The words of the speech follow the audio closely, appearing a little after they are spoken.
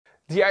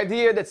The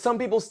idea that some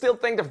people still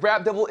think that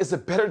Rap Devil is a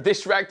better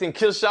diss track than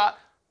KILLSHOT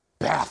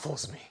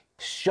baffles me.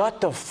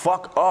 Shut the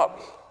fuck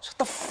up. Shut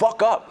the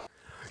fuck up.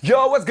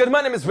 Yo, what's good?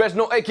 My name is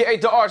Reginald, aka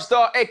The Art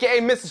Star, aka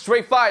Mr.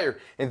 Straight Fire,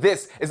 and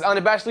this is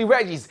Unabashedly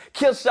Reggie's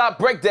KILLSHOT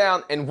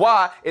Breakdown and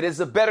why it is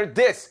a better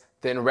diss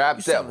than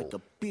Rap Devil. Like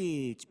a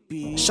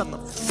bitch. Shut the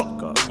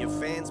fuck up. Your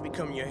fans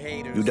become your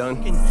haters. You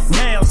done?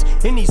 Nails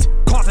in these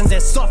coffins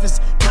as soft as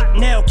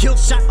cottonelle.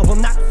 KILLSHOT, I will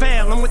not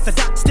fail. I'm with the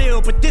doc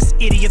still, but this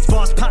idiot's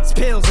boss pops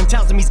pills and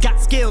tells him he's got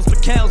skills.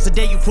 But Kel's the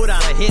day you put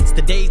out a hits,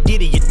 the day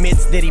Diddy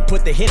admits that he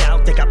put the hit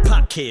out that got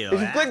pop killed.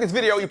 If you click this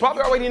video, you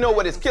probably already know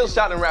what is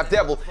KILLSHOT and Rap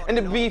Devil and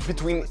the beef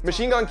between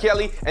Machine Gun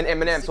Kelly and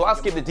Eminem, so I'll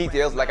skip the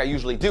details like I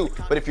usually do.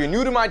 But if you're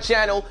new to my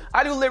channel,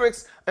 I do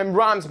lyrics and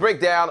rhymes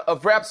breakdown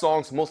of rap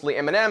songs, mostly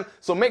Eminem,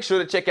 so make sure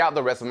to check out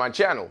the rest of my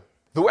channel.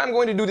 The way I'm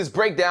going to do this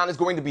breakdown is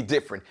going to be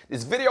different.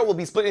 This video will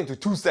be split into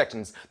two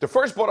sections. The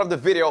first part of the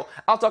video,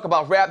 I'll talk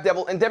about Rap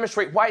Devil and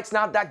demonstrate why it's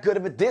not that good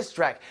of a diss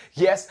track.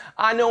 Yes,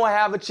 I know I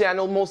have a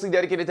channel mostly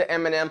dedicated to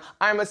Eminem.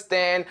 I'm a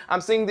stan. I'm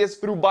seeing this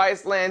through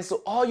biased lens,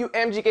 so all you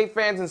MGK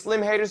fans and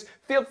Slim haters,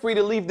 feel free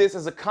to leave this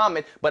as a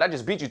comment, but I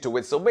just beat you to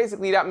it, so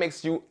basically that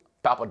makes you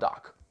Papa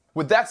Doc.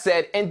 With that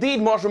said,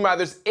 indeed Marshall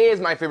Mathers is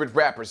my favorite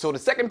rapper, so the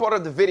second part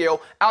of the video,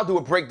 I'll do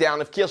a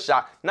breakdown of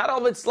KILLSHOT, not all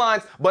of its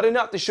lines, but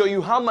enough to show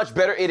you how much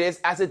better it is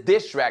as a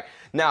diss track.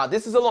 Now,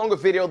 this is a longer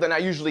video than I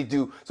usually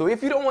do, so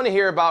if you don't want to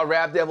hear about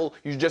Rap Devil,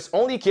 you just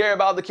only care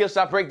about the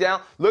KILLSHOT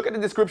breakdown, look at the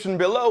description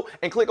below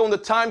and click on the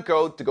time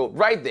code to go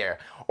right there.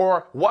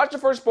 Or watch the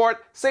first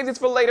part, save this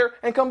for later,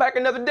 and come back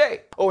another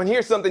day. Oh, and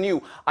here's something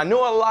new. I know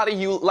a lot of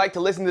you like to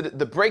listen to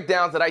the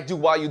breakdowns that I do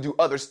while you do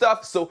other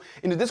stuff, so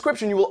in the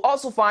description you will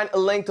also find a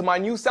link to my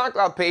new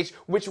SoundCloud page,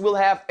 which will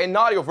have an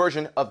audio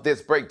version of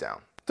this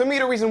breakdown. To me,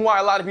 the reason why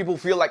a lot of people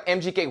feel like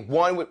MGK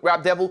won with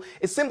Rap Devil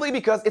is simply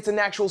because it's an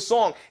actual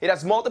song. It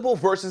has multiple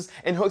verses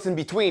and hooks in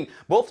between.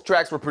 Both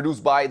tracks were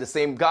produced by the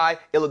same guy,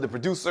 Illa the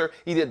producer.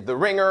 He did The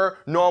Ringer,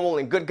 Normal,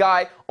 and Good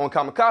Guy on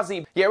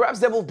Kamikaze. Yeah, Rap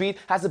Devil's beat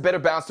has a better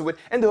bounce to it,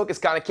 and the hook is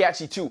kind of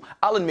catchy too,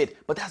 I'll admit,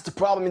 but that's the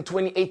problem in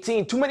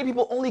 2018. Too many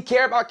people only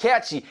care about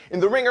catchy. In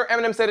The Ringer,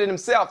 Eminem said it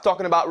himself,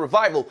 talking about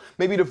revival.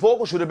 Maybe the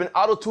vocal should have been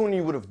auto-tuned and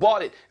you would have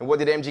bought it. And what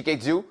did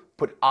MGK do?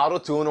 Put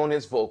auto-tune on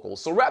his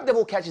vocals. So Rap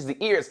Devil catches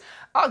the ears.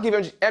 I'll give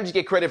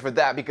MGK credit for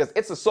that because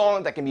it's a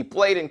song that can be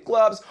played in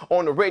clubs or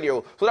on the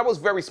radio, so that was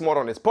very smart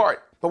on his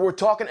part. But we're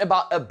talking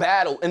about a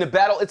battle. In a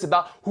battle, it's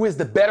about who is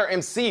the better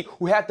MC,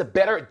 who had the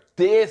better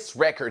diss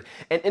record.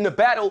 And in the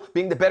battle,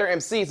 being the better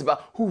MC, it's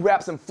about who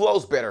raps and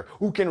flows better,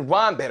 who can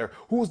rhyme better,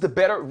 who's the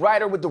better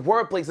writer with the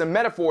wordplays and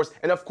metaphors,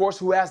 and of course,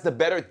 who has the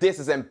better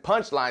disses and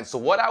punchlines. So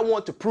what I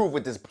want to prove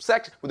with this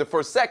section, with the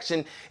first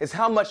section, is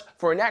how much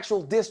for an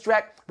actual diss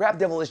track, Rap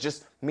Devil is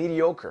just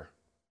mediocre.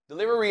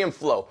 Delivery and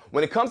flow.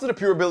 When it comes to the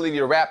pure ability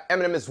to rap,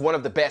 Eminem is one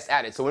of the best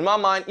at it. So in my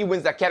mind, he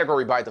wins that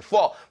category by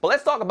default. But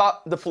let's talk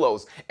about the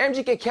flows.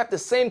 MGK kept the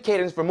same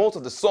cadence for most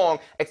of the song,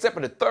 except for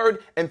the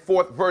third and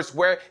fourth verse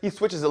where he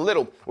switches a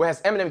little,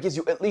 whereas Eminem gives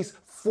you at least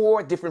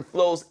 4 different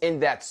flows in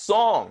that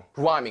song.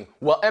 Rhyming.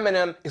 Well,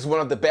 Eminem is one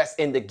of the best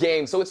in the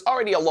game, so it's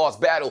already a lost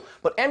battle.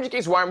 But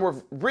MGK's rhyme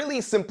were really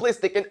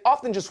simplistic and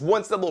often just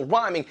one syllable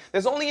rhyming.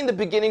 There's only in the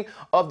beginning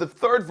of the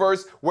third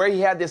verse where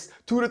he had this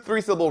 2 to 3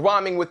 syllable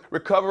rhyming with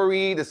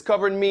recovery,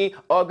 discovered me,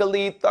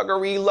 ugly,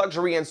 thuggery,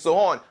 luxury, and so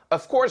on.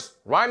 Of course,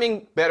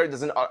 rhyming better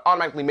doesn't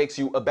automatically makes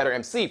you a better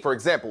MC. For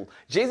example,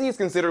 Jay-Z is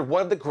considered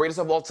one of the greatest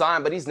of all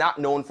time, but he's not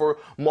known for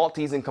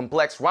multis and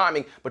complex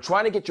rhyming. But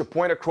trying to get your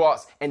point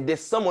across and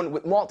diss someone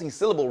with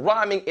multi-syllable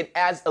rhyming, it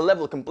adds a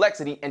level of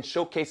complexity and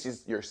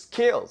showcases your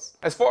skills.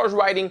 As far as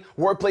writing,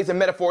 wordplays, and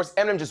metaphors,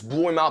 Eminem just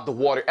blew him out the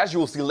water, as you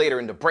will see later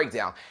in the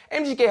breakdown.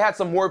 MGK had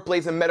some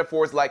wordplays and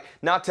metaphors like,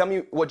 now tell me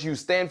what you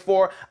stand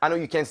for, I know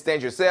you can't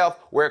stand yourself,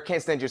 where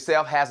can't stand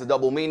yourself has a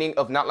double meaning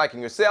of not liking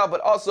yourself,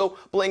 but also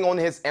playing on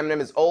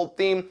Eminem's old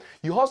theme.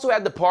 You also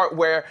had the part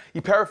where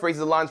he paraphrases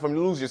the lines from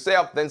Lose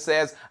Yourself, then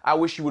says, I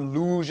wish you would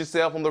lose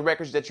yourself on the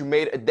records that you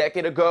made a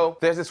decade ago.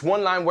 There's this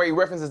one line where he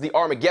references the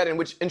Armageddon,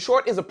 which in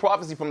short is a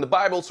prophecy from the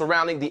Bible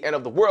surrounding the end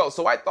of the world.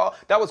 So I thought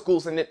that was cool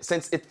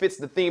since it fits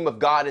the theme of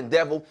God and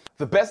devil.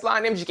 The best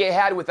line MGK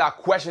had without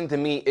question to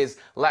me is,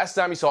 last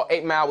time you saw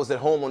 8 Mile was at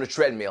home on a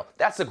treadmill.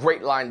 That's a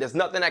great line. There's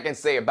nothing I can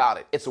say about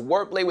it. It's a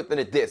wordplay within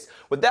a diss.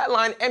 With that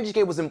line,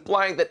 MGK was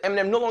implying that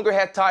Eminem no longer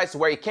had ties to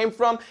where he came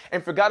from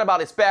and forgot about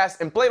his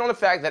past and played on the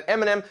fact that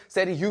Eminem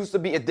said he used to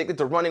be addicted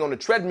to running on a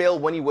treadmill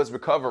when he was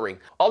recovering.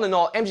 All in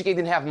all, MGK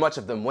didn't have much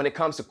of them when it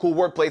comes to cool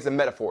wordplays and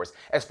metaphors.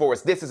 As far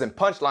as disses and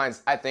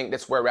punchlines, I think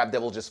that's where Rap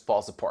Devil just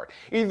falls apart.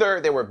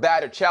 Either they were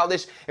bad or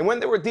childish, and when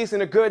they were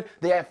decent or good,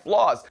 they had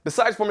flaws.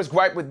 Besides from his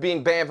gripe with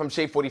being banned from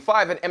Shade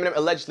 45 and Eminem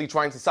allegedly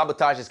trying to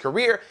sabotage his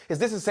career, his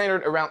diss is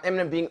centered around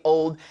Eminem being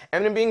old,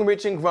 Eminem being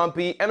rich and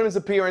grumpy, Eminem's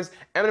appearance,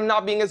 Eminem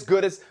not being as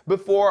good as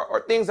before,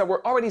 or things that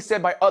were already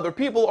said by other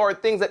people, or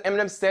things that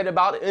Eminem said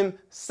about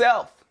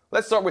himself.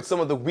 Let's start with some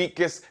of the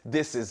weakest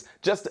disses,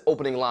 just the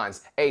opening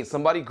lines. Hey,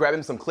 somebody grab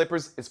him some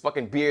clippers, his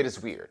fucking beard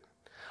is weird.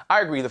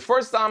 I agree, the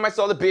first time I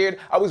saw the beard,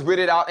 I was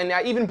weirded out, and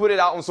I even put it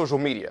out on social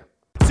media.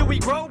 Till we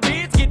grow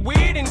beards, get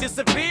weird and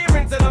disappear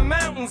into the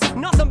mountains.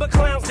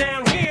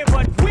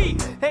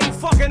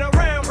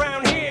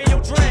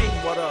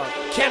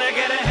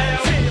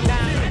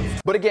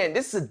 But again,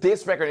 this is a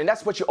diss record, and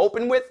that's what you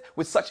open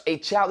with such a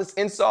childish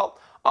insult?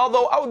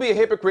 Although I would be a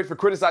hypocrite for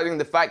criticizing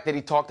the fact that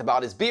he talked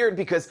about his beard,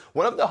 because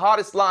one of the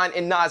hottest lines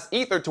in Nas'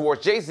 ether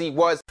towards Jay-Z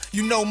was,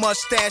 "You know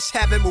mustache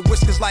having with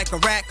whiskers like a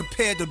rat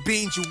compared to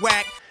beans you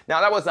whack." Now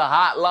that was a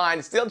hot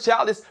line, still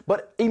childish,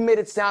 but he made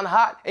it sound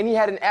hot, and he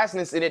had an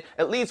accent in it,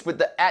 at least with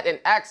the at and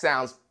act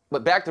sounds.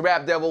 But back to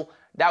Rap Devil,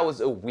 that was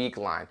a weak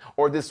line.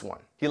 Or this one,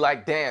 he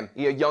like, damn,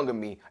 he a younger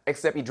me,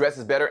 except he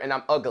dresses better and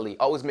I'm ugly,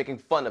 always making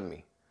fun of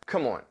me.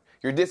 Come on,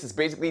 your diss is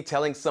basically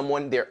telling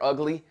someone they're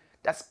ugly?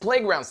 That's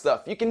playground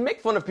stuff. You can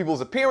make fun of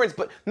people's appearance,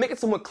 but make it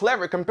somewhat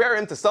clever, compare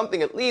him to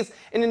something at least.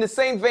 And in the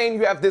same vein,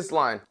 you have this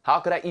line. How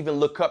could I even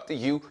look up to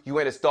you? You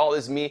ain't as tall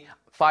as me,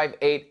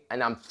 5'8",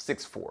 and I'm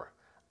 6'4".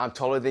 I'm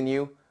taller than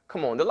you?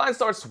 Come on, the line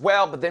starts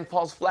well, but then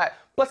falls flat.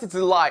 Plus, it's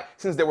a lie,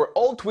 since there were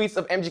old tweets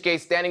of MGK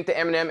standing to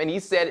Eminem, and he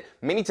said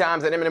many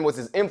times that Eminem was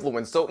his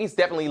influence, so he's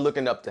definitely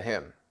looking up to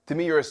him. To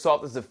me, you're as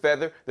soft as a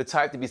feather, the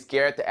type to be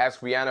scared to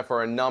ask Rihanna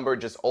for a number,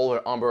 just hold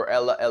her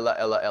umbrella,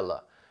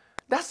 Ella.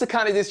 That's the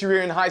kind of diss you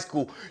hear in high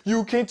school.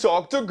 You can't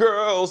talk to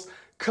girls.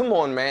 Come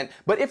on, man.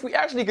 But if we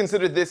actually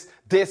consider this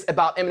diss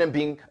about Eminem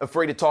being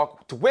afraid to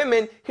talk to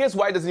women, here's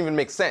why it doesn't even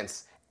make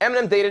sense.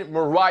 Eminem dated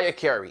Mariah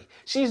Carey.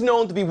 She's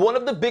known to be one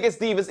of the biggest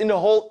divas in the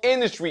whole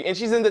industry, and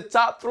she's in the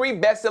top 3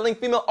 best-selling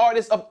female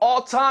artists of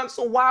all time,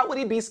 so why would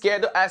he be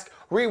scared to ask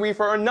Riri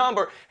for her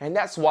number? And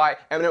that's why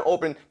Eminem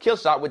opened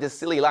KILLSHOT with this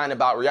silly line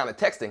about Rihanna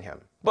texting him.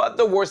 But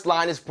the worst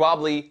line is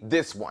probably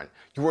this one.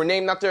 You were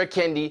named after a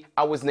candy,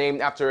 I was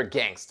named after a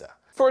gangster.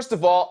 First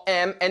of all,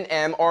 M and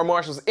M are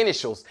Marshall's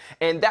initials,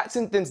 and that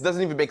sentence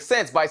doesn't even make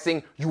sense by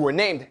saying you were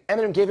named.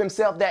 Eminem gave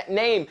himself that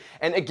name,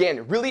 and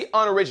again, really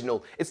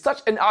unoriginal. It's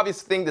such an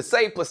obvious thing to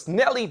say, plus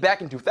Nelly back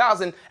in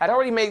 2000 had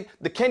already made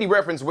the candy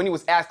reference when he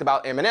was asked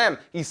about Eminem.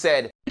 He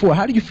said,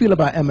 How do you feel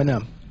about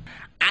Eminem?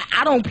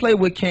 I don't play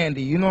with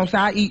candy, you know what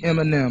I'm saying? I eat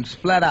M&Ms,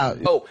 flat out.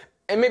 Oh,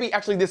 and maybe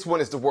actually this one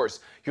is the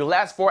worst. Your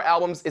last 4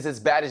 albums is as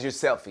bad as your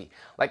selfie.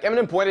 Like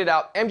Eminem pointed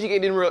out, MGK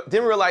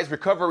didn't realize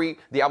Recovery,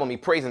 the album he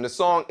praised in the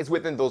song, is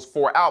within those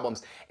 4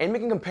 albums. And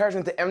making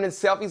comparison to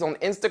Eminem's selfies on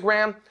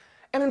Instagram,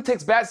 Eminem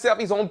takes bad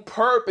selfies on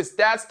purpose,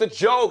 that's the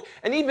joke.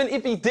 And even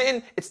if he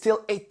didn't, it's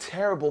still a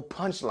terrible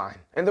punchline.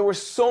 And there were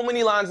so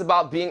many lines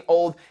about being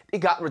old, it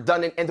got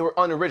redundant and they were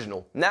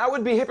unoriginal. Now it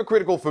would be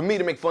hypocritical for me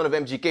to make fun of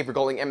MGK for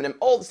calling Eminem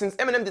old, since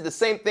Eminem did the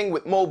same thing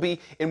with Moby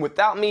in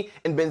Without Me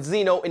and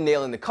Benzino in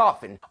Nail in the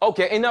Coffin.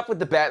 Okay, enough with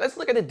the bad, let's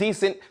look at the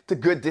decent to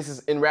good disses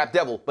in Rap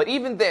Devil. But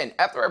even then,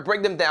 after I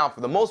break them down, for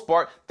the most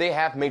part, they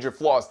have major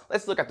flaws.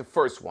 Let's look at the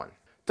first one.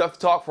 Tough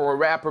talk for a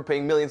rapper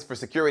paying millions for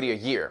security a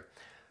year.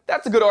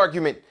 That's a good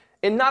argument.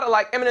 And not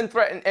alike Eminem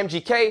threatened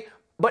MGK,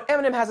 but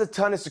Eminem has a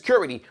ton of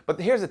security.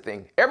 But here's the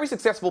thing, every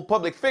successful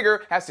public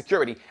figure has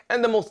security,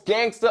 and the most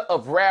gangsta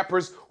of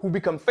rappers who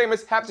become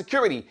famous have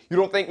security. You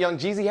don't think Young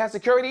Jeezy has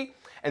security?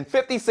 And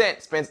 50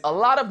 Cent spends a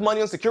lot of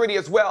money on security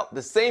as well,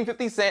 the same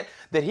 50 Cent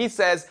that he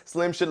says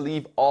Slim should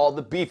leave all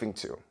the beefing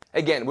to.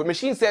 Again, what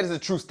Machine said is a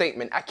true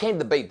statement. I can't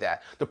debate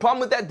that. The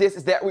problem with that diss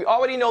is that we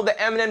already know that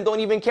Eminem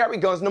don't even carry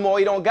guns no more.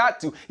 He don't got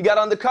to. He got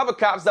undercover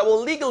cops that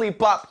will legally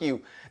pop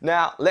you.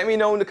 Now, let me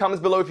know in the comments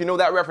below if you know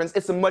that reference.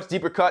 It's a much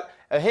deeper cut.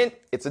 A hint,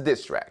 it's a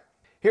diss track.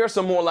 Here are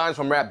some more lines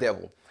from Rap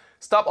Devil.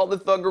 Stop all the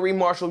thuggery,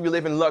 Marshall, you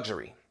live in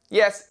luxury.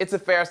 Yes, it's a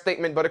fair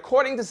statement, but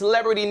according to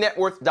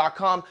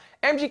CelebrityNetWorth.com,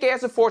 MGK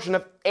has a fortune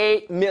of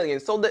 $8 million.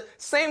 So the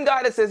same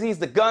guy that says he's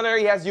the gunner,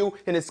 he has you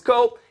in his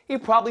scope, he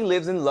probably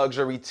lives in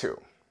luxury too.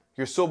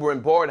 You're sober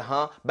and bored,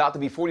 huh? About to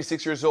be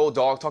 46 years old,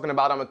 dog, talking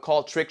about I'ma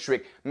call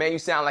Trick. Man, you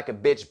sound like a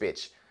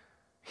bitch.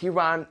 He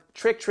rhymed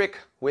Trick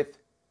with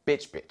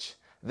bitch.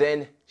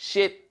 Then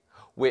shit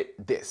with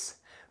this.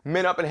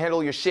 Man up and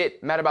handle your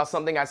shit. Mad about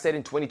something I said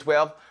in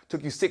 2012.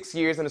 Took you 6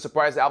 years and a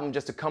surprise album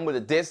just to come with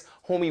a diss.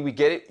 Homie, we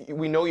get it.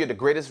 We know you're the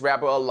greatest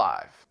rapper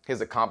alive.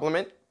 Here's a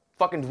compliment.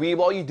 Fucking dweeb,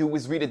 all you do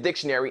is read a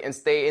dictionary and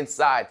stay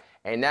inside.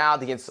 And now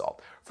the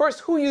insult.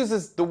 First, who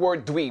uses the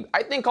word dweeb?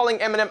 I think calling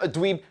Eminem a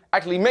dweeb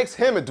actually makes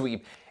him a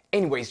dweeb.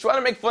 Anyways, trying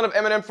to make fun of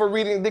Eminem for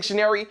reading a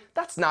dictionary,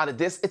 that's not a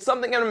diss. It's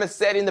something Eminem has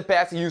said in the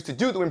past he used to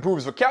do to improve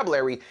his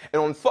vocabulary.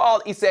 And on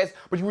Fall, he says,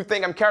 but you would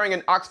think I'm carrying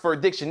an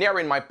Oxford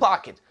dictionary in my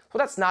pocket. So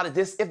that's not a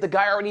diss if the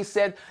guy already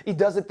said he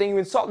does the thing you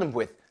insult him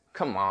with.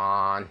 Come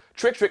on.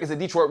 Trick is a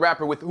Detroit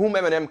rapper with whom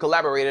Eminem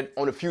collaborated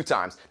on a few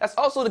times. That's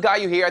also the guy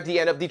you hear at the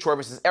end of Detroit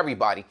vs.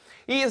 Everybody.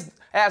 He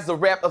has the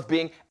rap of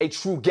being a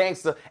true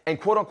gangster and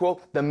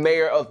quote-unquote the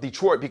mayor of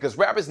Detroit, because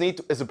rappers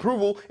need his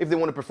approval if they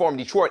want to perform in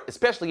Detroit,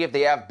 especially if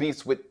they have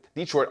beefs with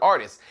Detroit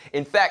artists.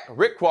 In fact,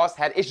 Rick Ross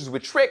had issues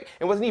with Trick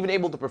and wasn't even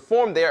able to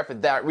perform there for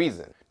that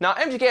reason. Now,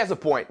 MGK has a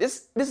point.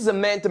 This is a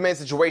man-to-man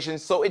situation,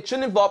 so it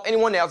shouldn't involve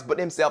anyone else but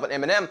himself and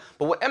Eminem.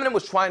 But what Eminem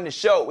was trying to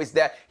show is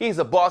that he's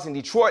a boss in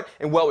Detroit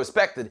and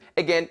well-respected.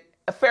 Again,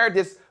 a fair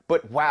diss,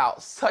 but wow,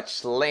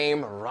 such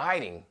lame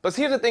writing. But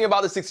here's the thing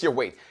about the 6-year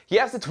wait. He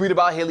has to tweet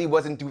about Haley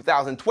was in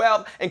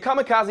 2012, and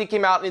Kamikaze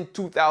came out in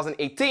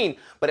 2018.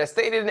 But as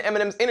stated in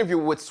Eminem's interview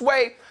with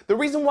Sway, the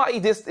reason why he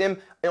dissed him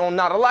on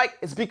Not Alike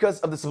is because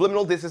of the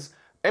subliminal disses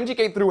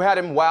MGK threw at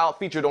him while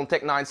featured on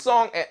Tech Nine's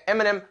song, and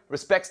Eminem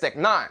respects Tech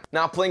Nine.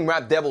 Now, playing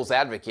rap devil's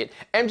advocate,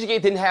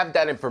 MGK didn't have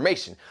that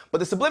information, but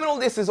the subliminal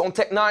disses on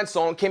Tech Nine's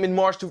song came in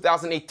March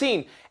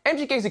 2018.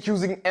 MGK is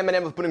accusing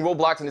Eminem of putting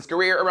roadblocks in his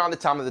career around the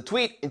time of the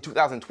tweet in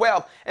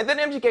 2012, and then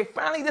MGK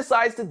finally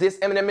decides to diss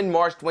Eminem in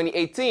March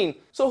 2018.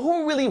 So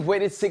who really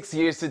waited 6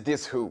 years to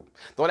diss who?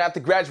 Don't have to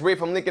graduate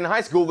from Lincoln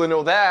High School to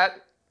know that.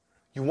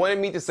 You wanted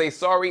me to say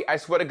sorry, I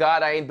swear to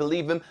God I ain't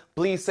believe him,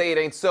 please say it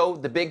ain't so,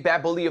 the big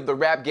bad bully of the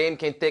rap game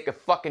can't take a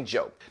fucking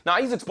joke. Now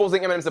he's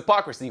exposing Eminem's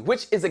hypocrisy,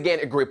 which is again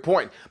a great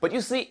point, but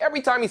you see,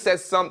 every time he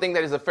says something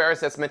that is a fair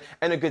assessment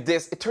and a good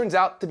diss, it turns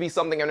out to be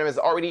something Eminem has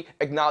already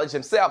acknowledged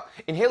himself.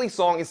 In Haley's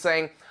song he's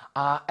saying,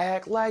 I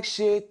act like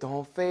shit,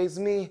 don't faze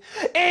me,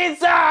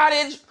 inside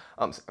it.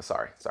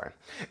 Sorry.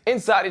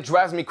 Inside it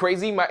drives me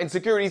crazy, my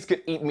insecurities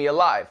could eat me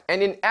alive.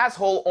 And in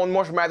Asshole on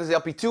Marshall Mathers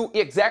LP2,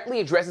 he exactly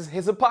addresses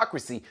his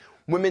hypocrisy.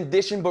 Women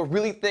dishing but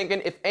really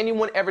thinking, if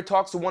anyone ever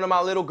talks to one of my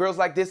little girls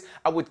like this,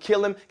 I would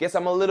kill him. Guess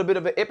I'm a little bit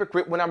of a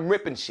hypocrite when I'm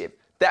ripping shit.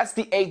 That's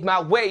the 8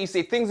 Mile way. You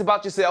say things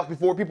about yourself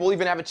before people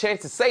even have a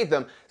chance to say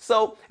them.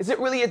 So, is it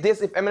really a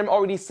diss if Eminem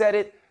already said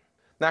it?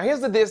 Now here's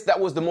the diss that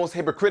was the most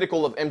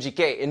hypocritical of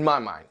MGK in my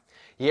mind.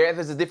 Yeah,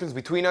 there's a difference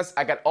between us.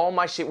 I got all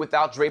my shit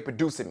without Dre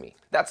producing me.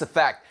 That's a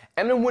fact.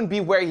 Eminem wouldn't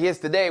be where he is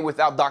today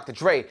without Dr.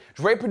 Dre.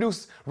 Dre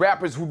produced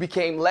rappers who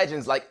became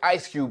legends like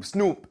Ice Cube,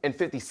 Snoop, and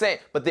 50 Cent,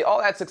 but they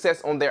all had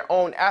success on their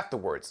own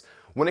afterwards.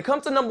 When it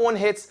comes to #1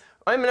 hits,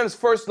 Eminem's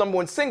first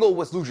 #1 single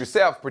was Lose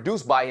Yourself,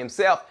 produced by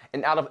himself,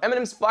 and out of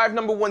Eminem's 5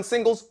 #1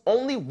 singles,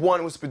 only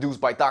 1 was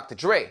produced by Dr.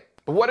 Dre.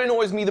 But what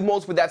annoys me the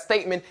most with that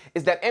statement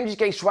is that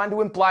MGK is trying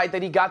to imply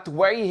that he got to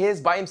where he is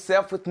by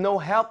himself with no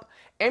help.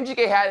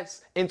 MGK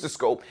has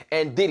Interscope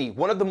and Diddy,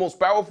 one of the most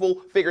powerful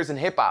figures in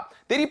hip-hop.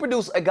 Diddy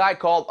produced a guy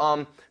called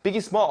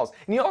Biggie Smalls,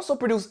 and he also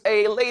produced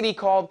a lady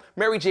called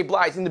Mary J.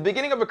 Blige in the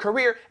beginning of her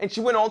career, and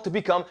she went on to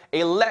become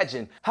a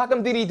legend. How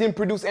come Diddy didn't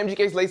produce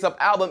MGK's Lace Up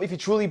album if he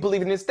truly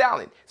believed in his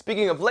talent?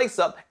 Speaking of Lace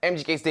Up,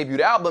 MGK's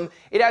debut album,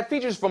 it had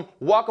features from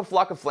Waka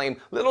Flocka Flame,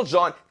 Lil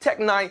Jon, Tech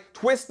Nine,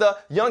 Twista,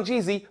 Young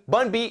Jeezy,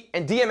 Bun B,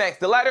 and DMX,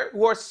 the latter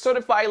who are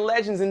certified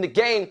legends in the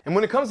game. And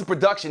when it comes to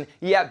production,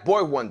 he had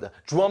Boy Wonder,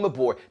 Drummer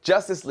Boy,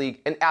 Justice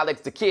League, and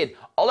Alex the Kid.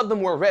 All of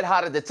them were red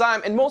hot at the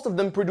time, and most of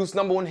them produced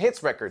 #1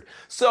 hits record.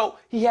 So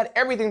he had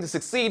everything to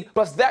succeed.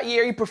 Plus that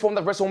year he performed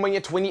at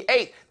WrestleMania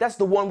 28. That's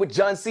the one with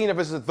John Cena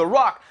versus The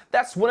Rock.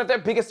 That's one of their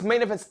biggest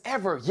main events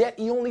ever. Yet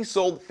he only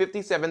sold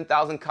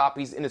 57,000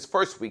 copies in his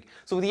first week.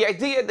 So the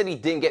idea that he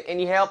didn't get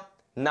any help,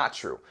 not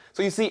true.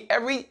 So you see,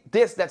 every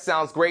diss that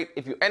sounds great,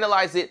 if you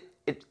analyze it,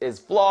 it is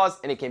flaws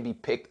and it can be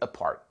picked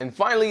apart. And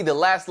finally, the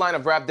last line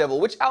of Rap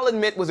Devil, which I'll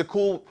admit was a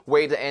cool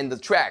way to end the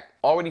track.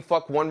 Already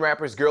fucked one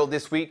rapper's girl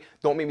this week,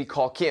 don't make me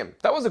call Kim.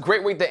 That was a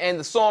great way to end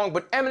the song,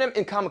 but Eminem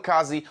and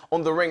Kamikaze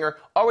on The Ringer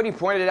already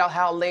pointed out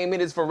how lame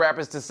it is for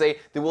rappers to say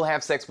they will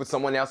have sex with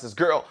someone else's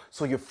girl.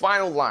 So your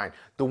final line,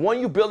 the one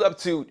you build up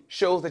to,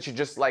 shows that you're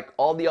just like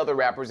all the other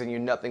rappers and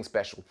you're nothing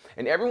special.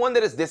 And everyone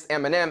that has dissed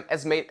Eminem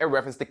has made a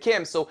reference to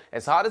Kim, so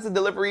as hot as the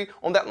delivery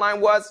on that line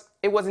was,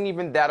 it wasn't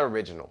even that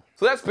original.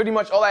 So that's pretty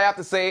much all I have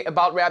to say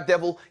about Rap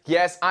Devil.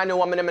 Yes, I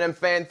know I'm an Eminem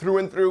fan through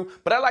and through,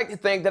 but I like to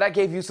think that I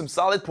gave you some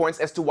solid points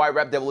as to why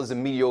Rap Devil is a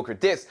mediocre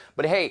diss.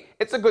 But hey,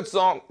 it's a good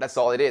song, that's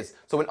all it is.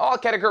 So in all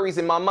categories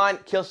in my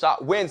mind,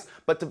 KILLSHOT wins.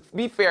 But to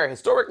be fair,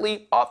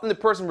 historically, often the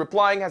person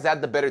replying has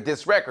had the better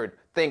diss record.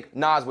 Think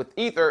Nas with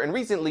Ether, and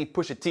recently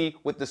Pusha T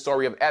with The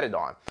Story of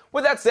Adidon.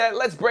 With that said,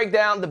 let's break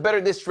down the better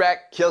diss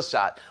track,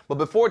 KILLSHOT. But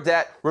before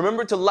that,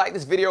 remember to like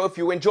this video if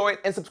you enjoy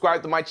it and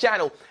subscribe to my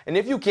channel. And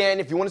if you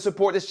want to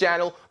support this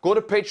channel, go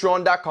to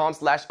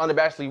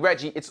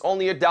patreon.com/unabashedlyreggie. It's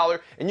only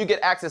 $1 and you get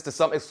access to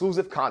some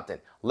exclusive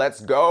content.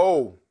 Let's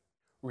go!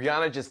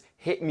 Rihanna just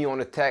hit me on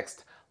a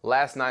text.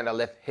 Last night I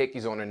left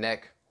hickeys on her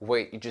neck.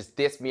 Wait, you just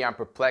dissed me, I'm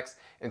perplexed.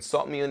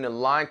 Insult me on the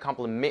line,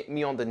 compliment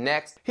me on the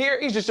next. Here,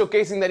 he's just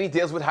showcasing that he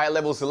deals with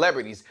high-level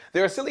celebrities.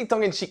 There are silly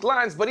tongue-in-cheek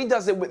lines, but he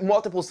does it with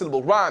multiple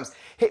syllable rhymes.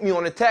 Hit me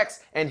on the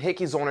text, and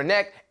hickeys on her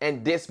neck,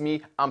 and diss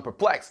me, I'm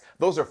perplexed.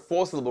 Those are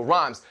 4-syllable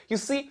rhymes. You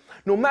see,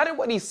 no matter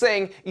what he's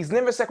saying, he's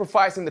never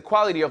sacrificing the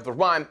quality of the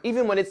rhyme,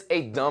 even when it's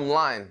a dumb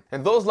line.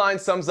 And those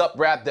lines sums up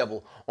Rap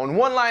Devil. On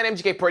one line,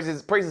 MGK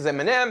praises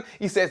Eminem.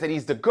 He says that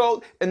he's the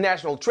GOAT, a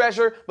national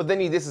treasure, but then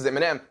he disses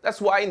Eminem.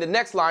 That's why in the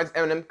next lines,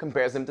 Eminem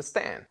compares him to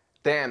Stan.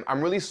 Damn,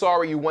 I'm really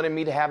sorry you wanted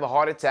me to have a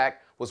heart attack.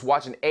 Was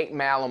watching 8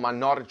 Mile on my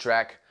Naughter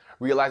track.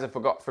 Realized I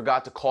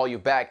forgot to call you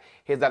back.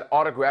 Here's that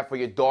autograph for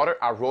your daughter.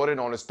 I wrote it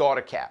on a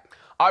starter cap.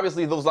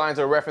 Obviously, those lines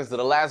are a reference to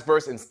the last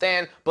verse in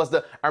Stan, plus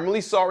the I'm really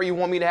sorry you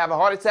want me to have a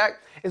heart attack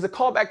is a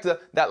callback to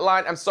that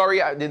line, I'm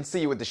sorry I didn't see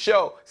you at the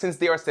show, since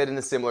they are said in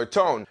a similar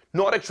tone.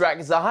 Naughter track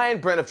is a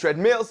high-end brand of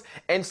treadmills,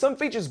 and some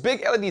features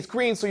big LED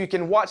screens so you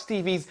can watch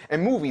TVs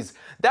and movies.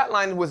 That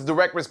line was a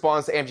direct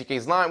response to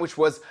MGK's line, which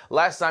was,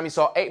 last time you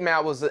saw 8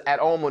 Mile was at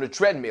home on a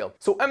treadmill.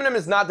 So Eminem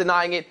is not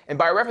denying it, and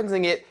by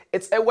referencing it,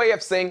 it's a way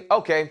of saying,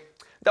 okay,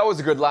 That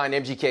was a good line,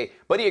 MGK,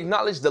 but he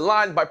acknowledged the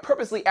line by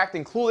purposely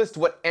acting clueless to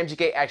what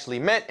MGK actually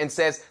meant and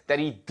says that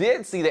he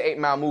did see the 8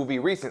 Mile movie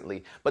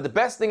recently. But the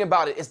best thing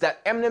about it is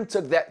that Eminem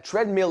took that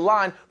treadmill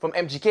line from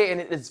MGK and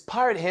it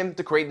inspired him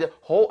to create a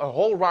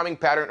whole rhyming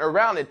pattern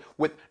around it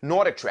with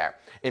Nordic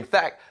Track. In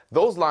fact,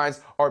 those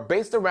lines are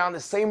based around the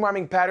same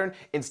rhyming pattern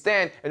in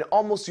Stan and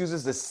almost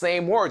uses the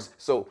same words.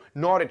 So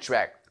Nordic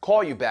Track,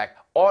 Call You Back,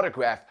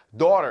 Autograph,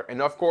 Daughter, and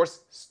of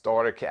course,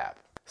 Starter Cap.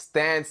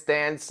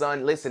 Stan,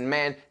 son, listen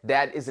man,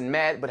 dad isn't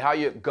mad, but how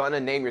you gonna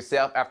name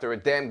yourself after a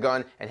damn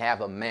gun and have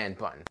a man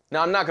bun?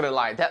 Now I'm not gonna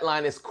lie, that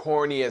line is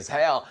corny as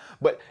hell,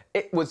 but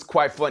it was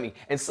quite funny.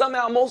 And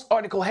somehow most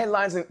article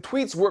headlines and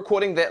tweets were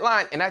quoting that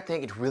line, and I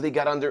think it really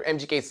got under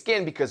MGK's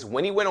skin because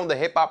when he went on the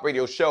hip-hop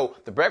radio show,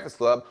 The Breakfast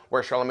Club,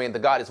 where Charlamagne the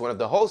God is one of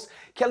the hosts,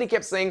 Kelly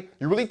kept saying,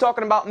 "You really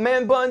talking about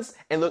man buns?"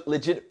 and looked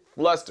legit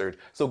flustered.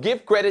 So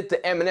give credit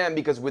to Eminem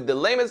because with the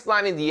lamest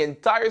line in the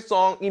entire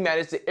song, he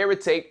managed to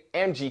irritate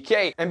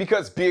MGK. And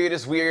because Beard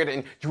is weird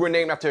and You Were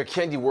Named After a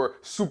Candy were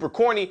super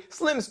corny,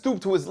 Slim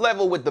stooped to his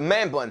level with the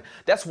man bun.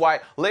 That's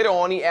why later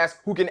on he asked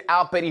who can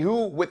out-petty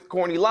who with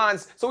corny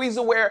lines, so he's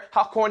aware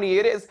how corny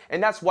it is,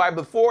 and that's why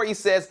before he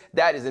says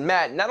Dad isn't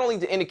mad, not only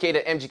to indicate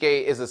that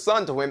MGK is a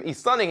son to him, he's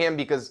sonning him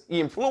because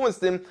he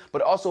influenced him,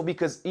 but also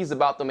because he's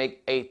about to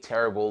make a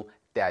terrible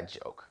dad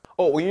joke.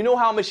 Oh, well, you know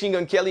how Machine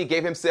Gun Kelly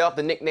gave himself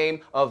the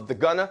nickname of the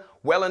Gunna?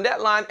 Well, in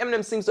that line,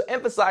 Eminem seems to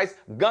emphasize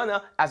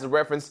Gunna as a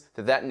reference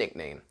to that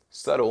nickname.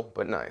 Subtle,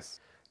 but nice.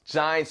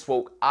 Giant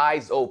Smoke,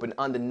 eyes open,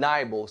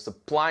 undeniable.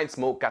 Supplying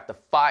smoke, got the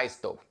fire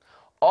stoked.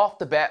 Off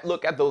the bat,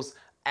 look at those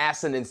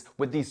assonance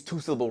with these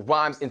two-syllable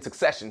rhymes in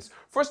successions.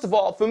 First of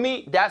all, for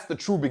me, that's the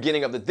true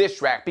beginning of the diss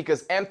track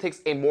because M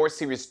takes a more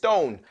serious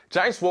tone.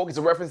 Giant Smoke is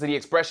a reference to the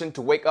expression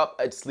to wake up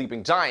a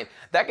sleeping giant.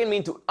 That can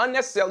mean to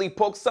unnecessarily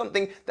poke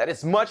something that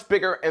is much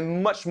bigger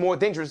and much more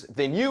dangerous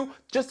than you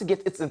just to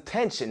get its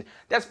attention.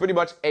 That's pretty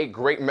much a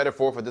great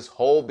metaphor for this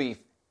whole beef.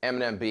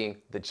 Eminem being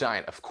the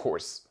giant, of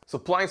course.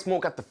 Supplying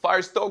smoke got the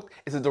fire stoked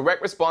is a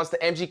direct response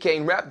to MGK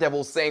and Rap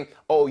Devil saying,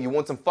 "Oh, you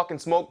want some fucking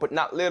smoke, but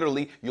not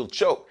literally, you'll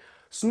choke."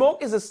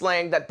 Smoke is a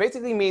slang that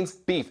basically means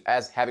beef,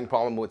 as having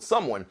problem with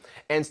someone.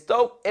 And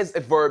stoke is a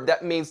verb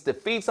that means to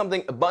feed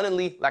something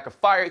abundantly like a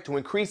fire to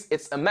increase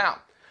its amount.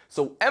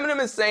 So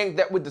Eminem is saying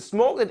that with the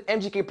smoke that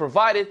MGK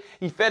provided,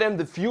 he fed him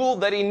the fuel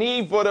that he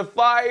needs for the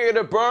fire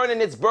to burn, and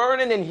it's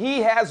burning and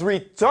he has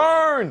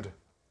returned.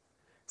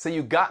 So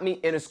you got me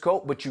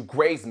Interscope, but you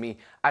grazed me.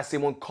 I see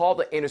one called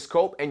the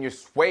Interscope and you're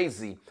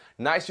Swayze.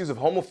 Nice use of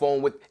homophone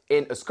with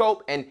in a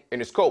scope and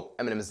Interscope.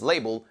 Eminem is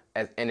labeled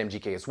as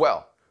NMGK as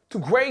well. To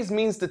graze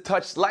means to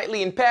touch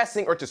slightly in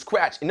passing or to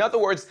scratch. In other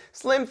words,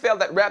 Slim felt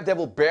that Rap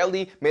Devil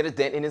barely made a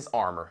dent in his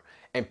armor.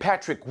 And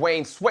Patrick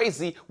Wayne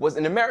Swayze was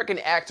an American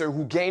actor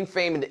who gained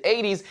fame in the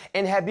 80s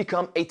and had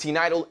become a teen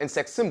idol and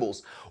sex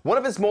symbols. One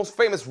of his most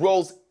famous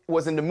roles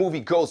was in the movie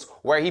Ghost,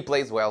 where he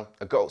plays, well,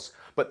 a ghost.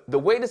 But the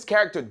way this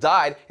character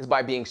died is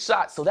by being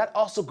shot, so that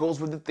also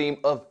goes with the theme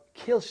of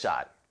kill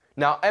shot.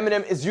 Now,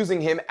 Eminem is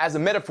using him as a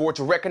metaphor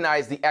to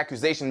recognize the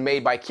accusation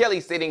made by Kelly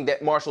stating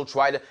that Marshall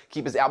tried to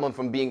keep his album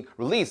from being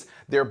released.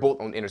 They're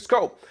both on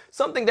Interscope.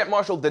 Something that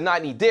Marshall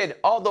denied he did,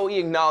 although he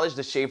acknowledged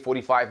the Shade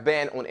 45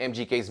 ban on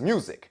MGK's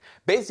music.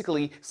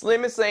 Basically,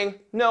 Slim is saying,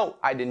 "No,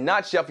 I did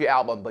not shelf your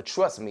album, but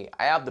trust me,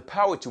 I have the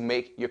power to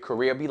make your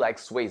career be like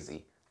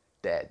Swayze,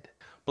 dead."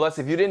 Plus,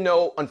 if you didn't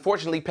know,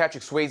 unfortunately,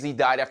 Patrick Swayze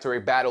died after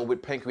a battle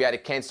with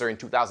pancreatic cancer in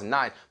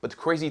 2009. But the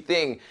crazy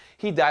thing,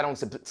 he died on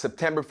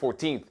September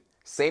 14th.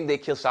 Same day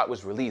Kill Shot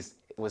was released.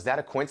 Was that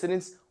a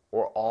coincidence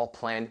or all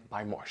planned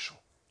by Marshall?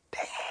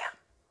 Damn.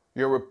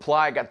 Your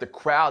reply got the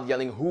crowd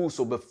yelling who,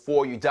 so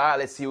before you die,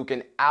 let's see who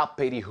can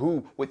outpay the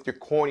who with your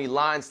corny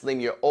lines, Slim.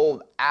 You're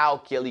old,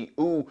 out, Kelly,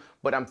 ooh,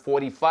 but I'm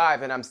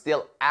 45 and I'm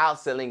still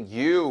outselling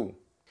you.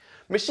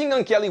 Machine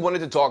Gun Kelly wanted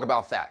to talk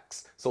about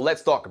facts, so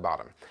let's talk about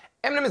him.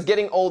 Eminem is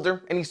getting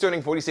older and he's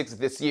turning 46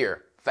 this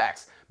year.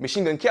 Facts.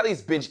 Machine Gun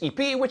Kelly's Binge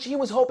EP, which he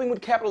was hoping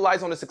would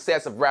capitalize on the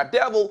success of Rap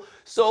Devil,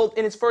 sold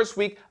in its first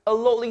week a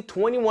lowly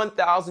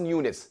 21,000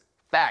 units.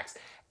 Facts.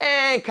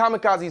 And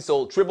Kamikaze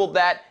sold triple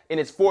that in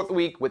its fourth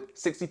week with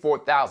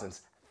 64,000.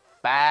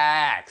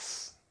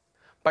 Facts.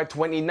 By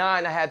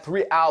 29, I had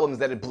 3 albums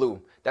that it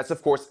blew. That's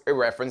of course a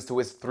reference to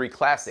his 3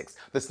 classics,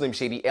 the Slim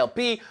Shady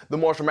LP, the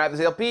Marshall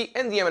Mathers LP,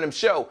 and the Eminem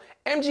Show.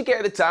 MGK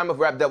at the time of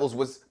Rap Devils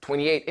was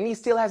 28 and he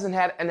still hasn't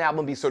had an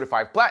album be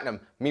certified platinum.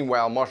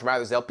 Meanwhile, Marshall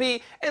Mathers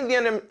LP and the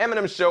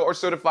Eminem Show are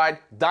certified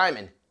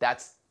diamond.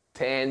 That's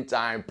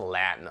 10-time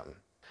platinum.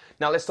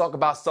 Now let's talk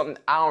about something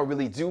I don't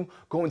really do.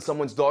 Go in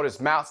someone's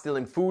daughter's mouth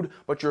stealing food,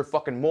 but you're a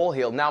fucking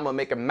molehill. Now I'm gonna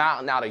make a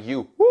mountain out of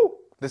you. Woo!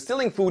 The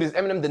stealing food is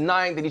Eminem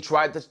denying that he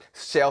tried to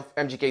shelf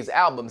MGK's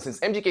album, since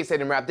MGK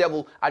said in Rap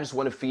Devil, "I just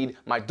want to feed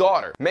my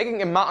daughter."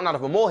 Making a mountain out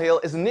of a molehill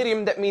is an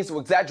idiom that means to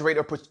exaggerate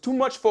or put too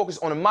much focus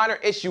on a minor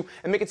issue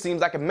and make it seem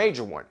like a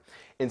major one.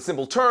 In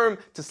simple term,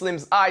 to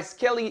Slim's eyes,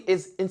 Kelly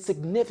is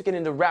insignificant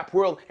in the rap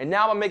world, and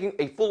now by making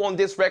a full-on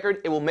diss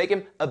record, it will make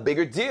him a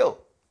bigger deal,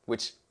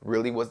 which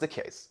really was the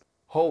case.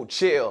 Ho,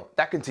 chill.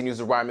 That continues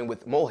the rhyming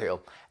with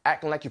molehill.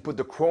 Acting like you put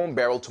the chrome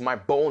barrel to my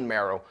bone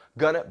marrow.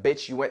 Gonna,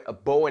 bitch, you went a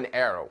bow and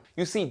arrow.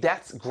 You see,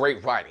 that's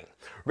great writing.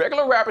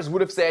 Regular rappers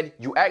would have said,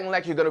 you acting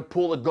like you're gonna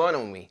pull a gun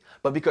on me.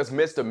 But because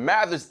Mr.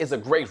 Mathers is a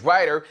great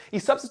writer, he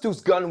substitutes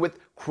gun with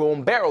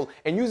chrome barrel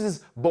and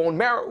uses bone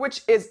marrow,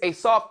 which is a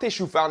soft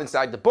tissue found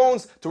inside the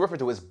bones, to refer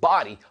to his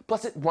body.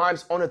 Plus it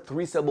rhymes on a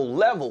 3-syllable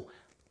level.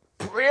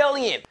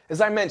 Brilliant! As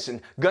I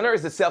mentioned, Gunner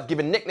is the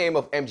self-given nickname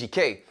of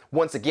MGK.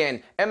 Once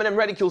again, Eminem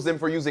ridicules him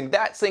for using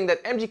that, saying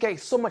that MGK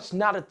is so much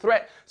not a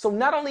threat. So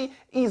not only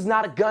he's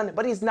not a gun,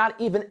 but he's not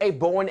even a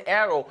bow and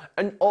arrow,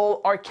 an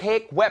old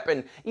archaic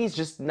weapon. He's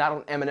just not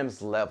on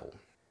Eminem's level.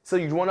 So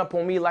you run up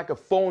on me like a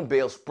phone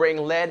bill, spraying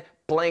lead,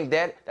 playing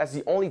dead, that's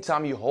the only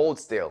time you hold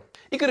still.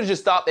 He could have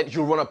just stopped at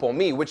you run up on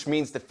me, which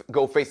means to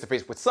go face to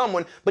face with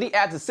someone, but he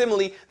adds a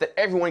simile that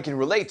everyone can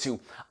relate to.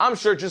 I'm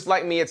sure just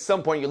like me, at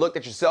some point you looked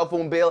at your cell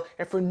phone bill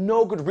and for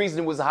no good reason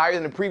it was higher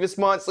than the previous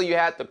month, so you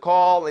had to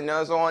call and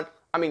so on.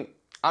 I mean,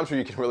 I'm sure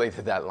you can relate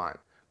to that line.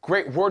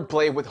 Great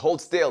wordplay with hold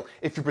still.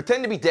 If you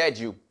pretend to be dead,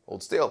 you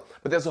hold still.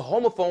 But there's a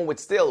homophone with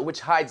still, which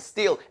hides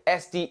steel,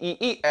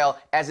 S-T-E-E-L,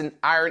 as in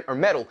iron or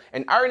metal.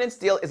 And iron and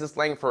steel is a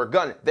slang for a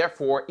gun.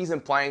 Therefore, he's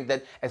implying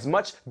that as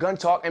much gun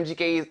talk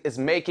MGK is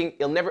making,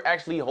 he'll never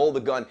actually hold a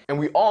gun. And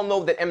we all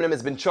know that Eminem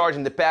has been charged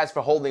in the past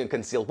for holding a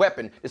concealed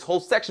weapon. This whole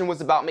section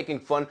was about making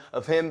fun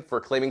of him for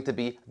claiming to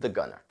be the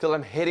gunner. Till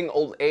I'm hitting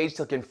old age,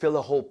 till I can fill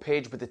a whole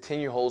page with the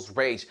 10-year-old's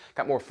rage.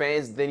 Got more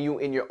fans than you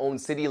in your own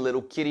city,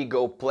 little kitty,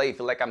 go play.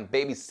 Feel like I'm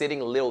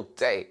babysitting Lil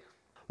Tay.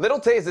 Lil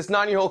Tay is this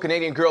 9-year-old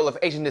Canadian girl of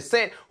Asian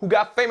descent who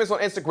got famous on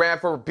Instagram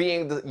for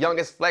being the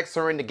youngest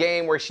flexer in the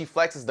game, where she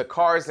flexes the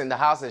cars and the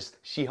houses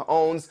she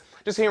owns.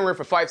 Just hearing her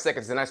for 5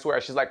 seconds and I swear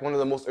she's like one of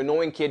the most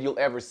annoying kids you'll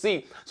ever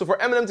see. So for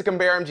Eminem to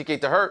compare MGK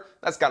to her,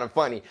 that's kind of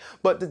funny.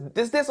 But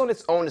this on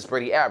its own is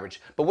pretty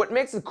average. But what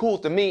makes it cool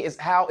to me is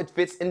how it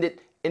fits in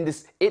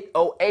this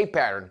it-o-a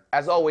pattern.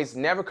 As always,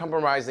 never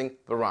compromising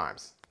the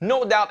rhymes.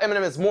 No doubt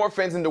Eminem has more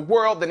fans in the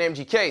world than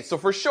MGK, so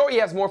for sure he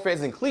has more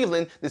fans in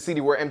Cleveland, the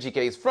city where MGK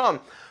is from.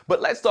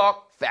 But let's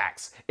talk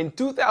facts. In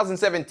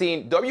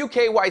 2017,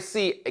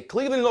 WKYC, a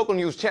Cleveland local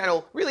news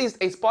channel, released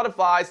a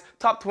Spotify's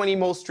top 20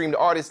 most streamed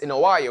artists in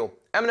Ohio.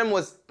 Eminem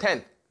was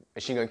 10th.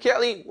 Machine Gun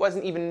Kelly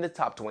wasn't even in the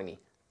top 20.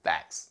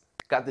 Facts.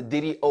 Got the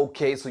Diddy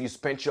okay, so you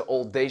spent your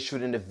old day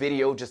shooting a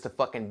video just to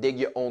fucking dig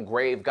your own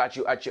grave. Got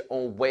you at your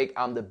own wake,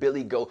 I'm the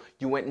Billy Goat.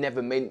 You ain't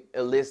never made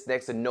a list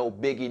next to no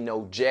Biggie,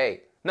 no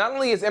Jay. Not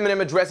only is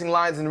Eminem addressing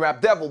lines in Rap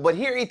Devil, but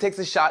here he takes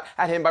a shot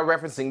at him by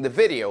referencing the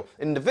video.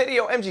 In the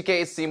video,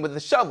 MGK is seen with a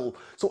shovel.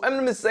 So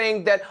Eminem is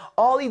saying that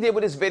all he did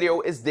with his video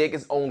is dig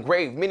his own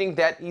grave, meaning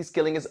that he's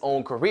killing his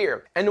own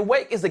career. And the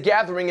wake is a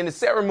gathering in the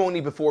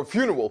ceremony before a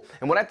funeral.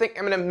 And what I think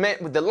Eminem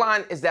meant with the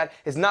line is that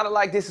it's not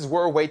like this is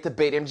were a way to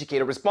bait MGK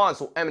to respond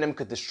so Eminem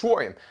could destroy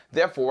him.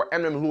 Therefore,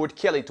 Eminem lured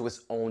Kelly to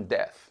his own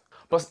death.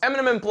 Plus,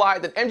 Eminem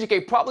implied that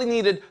MGK probably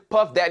needed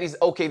Puff Daddy's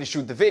okay to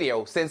shoot the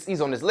video, since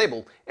he's on his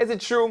label. Is it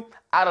true?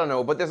 I don't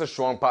know, but there's a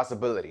strong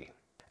possibility.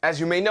 As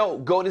you may know,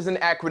 GOAT is an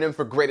acronym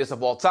for greatest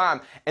of all time,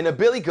 and a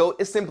Billy Goat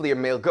is simply a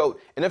male goat.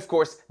 And of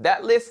course,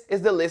 that list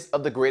is the list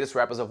of the greatest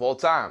rappers of all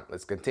time.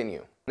 Let's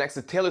continue. Next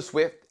to Taylor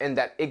Swift and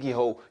that Iggy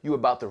Ho, you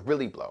about to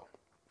really blow.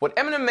 What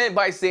Eminem meant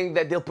by saying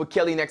that they'll put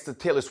Kelly next to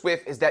Taylor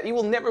Swift is that he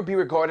will never be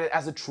regarded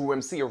as a true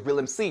MC or real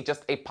MC,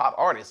 just a pop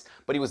artist.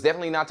 But he was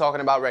definitely not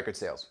talking about record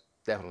sales.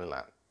 Definitely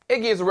not.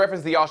 Iggy is a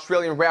reference to the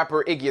Australian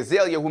rapper Iggy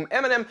Azalea, whom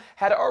Eminem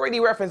had already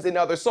referenced in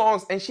other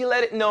songs, and she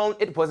let it known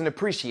it wasn't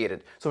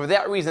appreciated. So for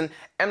that reason,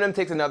 Eminem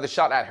takes another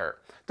shot at her.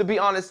 To be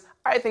honest,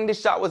 I think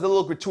this shot was a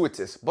little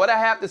gratuitous, but I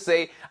have to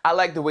say, I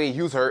like the way he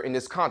used her in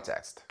this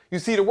context. You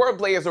see, the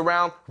wordplay is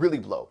around really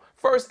blow.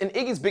 First, in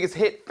Iggy's biggest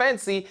hit,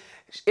 Fancy,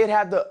 it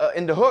had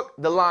in the hook,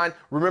 the line,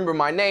 remember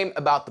my name,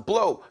 about the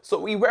blow.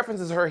 So he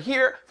references her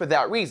here for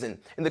that reason.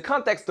 In the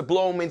context, the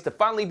blow means to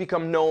finally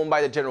become known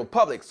by the general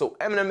public. So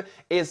Eminem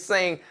is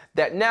saying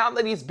that now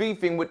that he's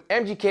beefing with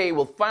MGK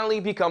will finally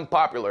become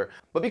popular.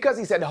 But because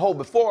he said ho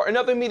before,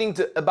 another meaning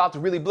about to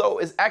really blow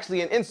is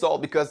actually an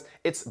insult because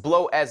it's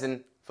blow as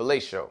in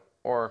fellatio.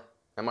 Or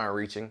am I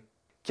reaching?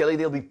 Kelly,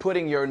 they'll be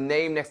putting your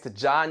name next to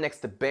John, next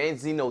to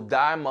Benzino,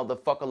 die,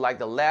 motherfucker, like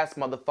the last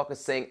motherfucker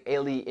saying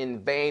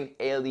alien vein,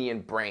 alien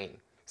brain.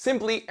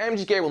 Simply,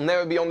 MGK will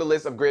never be on the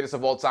list of greatest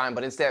of all time,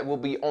 but instead will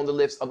be on the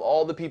list of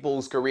all the people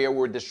whose career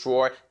were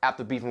destroyed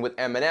after beefing with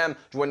Eminem,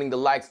 joining the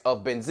likes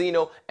of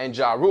Benzino and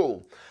Ja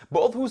Rule.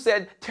 Both who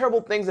said terrible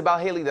things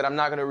about Haley that I'm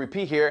not going to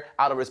repeat here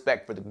out of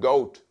respect for the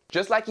GOAT.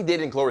 Just like he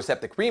did in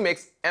Chloroseptic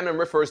Remix, Eminem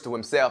refers to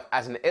himself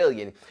as an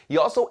alien. He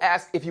also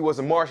asked if he was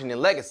a Martian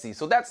in Legacy,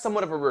 so that's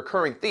somewhat of a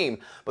recurring theme,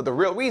 but the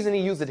real reason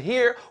he used it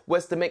here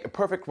was to make a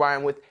perfect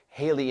rhyme with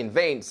Haley in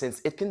vain, since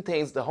it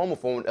contains the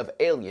homophone of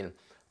alien.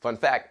 Fun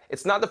fact,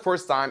 it's not the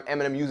first time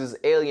Eminem uses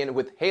alien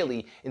with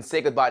Haley. In Say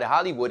Goodbye to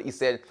Hollywood, he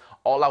said,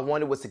 all I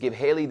wanted was to give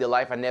Haley the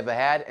life I never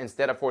had,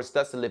 instead I forced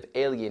us to live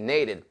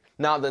alienated.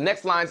 Now, the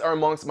next lines are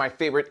amongst my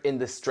favorite in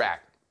this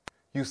track.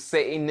 You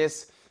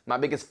Satanists, My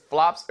biggest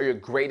flops are your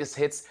greatest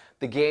hits.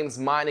 The game's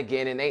mine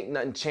again and ain't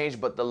nothing changed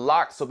but the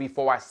lock. So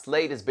before I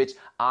slay this bitch,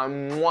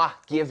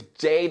 give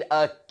Jade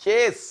a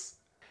kiss.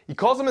 He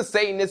calls him a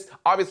Satanist,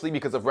 obviously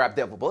because of Rap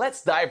Devil, but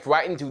let's dive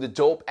right into the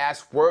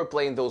dope-ass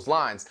wordplay in those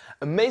lines.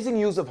 Amazing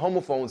use of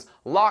homophones,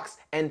 Locks,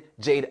 and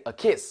Jade a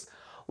kiss.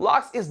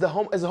 Locks is a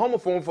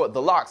homophone for The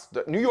Locks,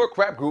 the New York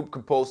rap group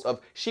composed of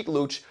Sheek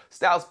Louch,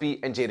 Styles P,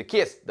 and Jade a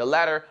Kiss. The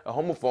latter, a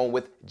homophone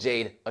with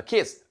Jade a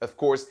Kiss. Of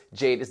course,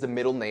 Jade is the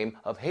middle name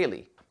of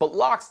Haley. But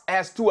Locks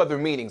has two other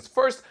meanings.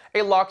 First,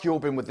 a lock you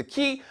open with the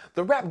key.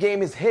 The rap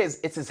game is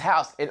his, it's his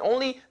house, and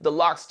only the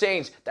locks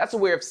change. That's a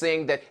way of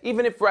saying that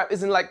even if rap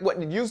isn't like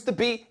what it used to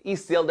be,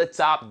 he's still the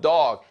top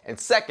dog. And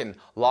second,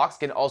 locks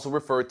can also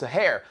refer to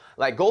hair,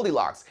 like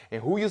Goldilocks.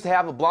 And who used to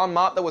have a blonde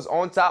mop that was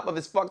on top of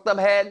his fucked up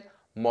head?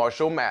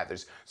 Marshall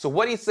Mathers. So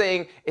what he's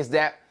saying is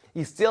that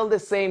he's still the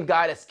same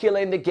guy that's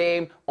killing the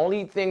game.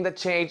 Only thing that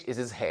changed is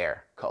his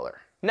hair color.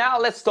 Now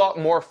let's talk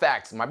more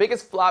facts. My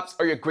biggest flops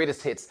are your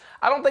greatest hits.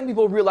 I don't think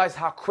people realize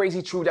how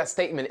crazy true that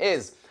statement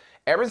is.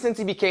 Ever since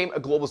he became a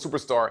global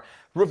superstar,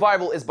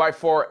 Revival is by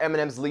far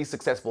Eminem's least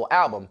successful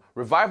album.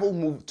 Revival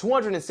moved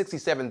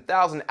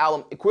 267,000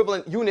 album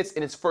equivalent units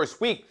in its first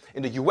week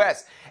in the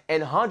US,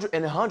 and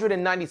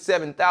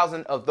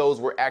 197,000 of those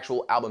were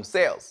actual album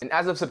sales. And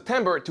as of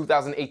September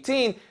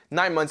 2018,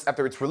 9 months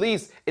after its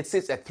release, it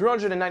sits at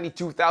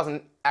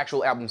 392,000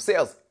 actual album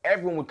sales.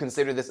 Everyone would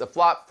consider this a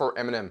flop for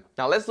Eminem.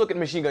 Now let's look at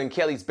Machine Gun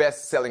Kelly's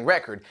best-selling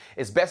record.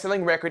 His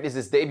best-selling record is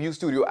his debut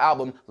studio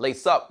album,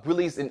 Lace Up,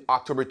 released in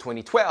October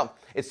 2012.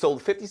 It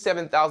sold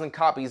 57,000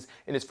 copies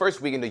in its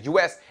first week in the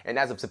US, and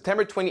as of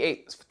September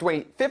 28,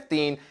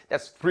 2015,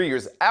 that's 3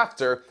 years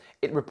after,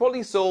 it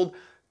reportedly sold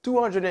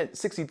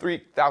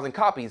 263,000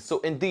 copies. So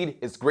indeed,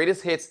 his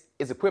greatest hits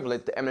is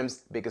equivalent to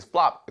Eminem's biggest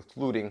flop,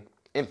 excluding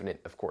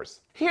Infinite, of course.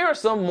 Here are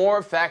some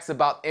more facts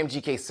about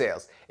MGK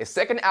sales. His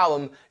second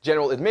album,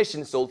 General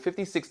Admission, sold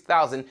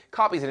 56,000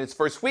 copies in its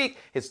first week.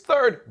 His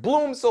third,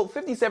 Bloom, sold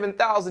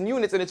 57,000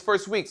 units in its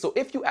first week. So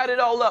if you add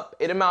it all up,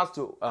 it amounts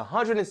to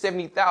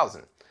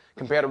 170,000.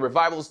 Compared to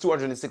Revival's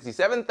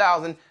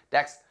 267,000,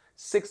 that's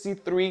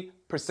 63%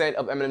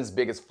 of Eminem's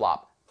biggest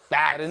flop.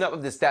 Fact. Enough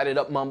of this statted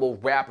up mumble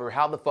rapper.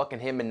 How the fuck can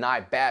him and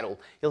I battle?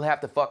 He'll have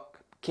to fuck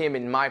Kim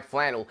in my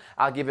flannel.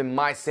 I'll give him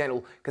my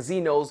sandal, cause he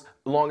knows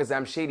as long as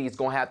I'm shady, he's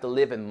gonna have to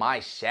live in my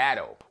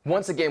shadow.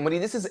 Once again, when he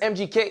disses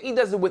MGK, he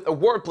does it with a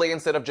wordplay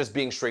instead of just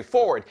being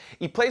straightforward.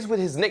 He plays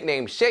with his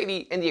nickname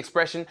Shady and the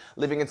expression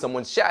living in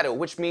someone's shadow,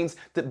 which means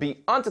to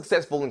be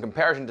unsuccessful in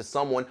comparison to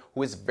someone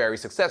who is very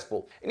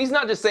successful. And he's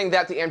not just saying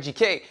that to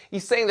MGK,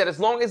 he's saying that as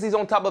long as he's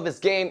on top of his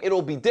game,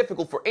 it'll be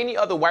difficult for any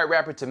other white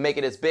rapper to make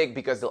it as big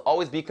because they'll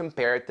always be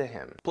compared to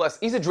him. Plus,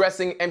 he's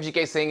addressing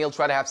MGK saying he'll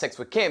try to have sex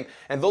with Kim,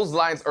 and those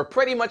lines are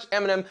pretty much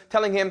Eminem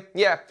telling him,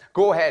 yeah,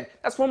 go ahead.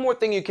 That's one more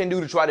thing you can do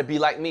to try to be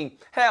like me.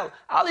 Hell,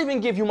 I'll even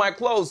give you my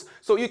clothes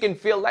so you can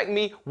feel like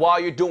me while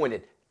you're doing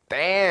it.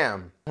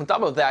 Damn. On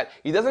top of that,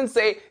 he doesn't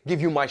say give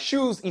you my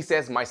shoes, he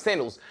says my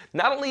sandals.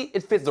 Not only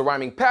it fits the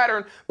rhyming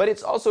pattern, but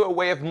it's also a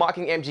way of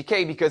mocking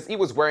MGK because he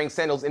was wearing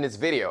sandals in his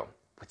video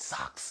with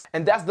socks.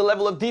 And that's the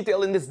level of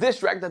detail in this diss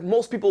track that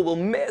most people will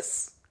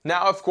miss.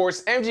 Now, of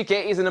course,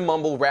 MGK isn't a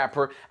mumble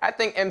rapper. I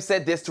think M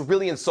said this to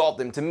really insult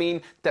him, to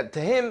mean that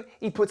to him,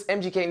 he puts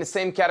MGK in the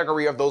same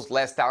category of those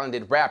less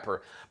talented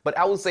rapper. But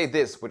I will say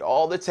this, with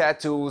all the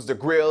tattoos, the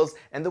grills,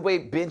 and the way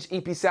Binge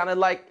EP sounded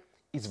like,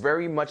 he's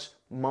very much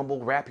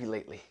mumble rappy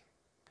lately.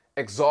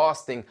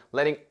 Exhausting,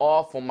 letting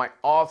off on my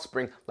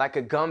offspring like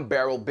a gun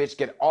barrel, bitch,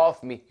 get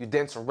off me. You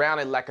dance around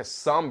it like a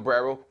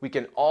sombrero. We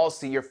can all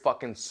see you're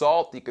fucking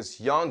salty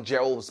cause young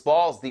Gerald was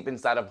balls deep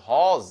inside of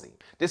Halsey.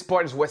 This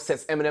part is what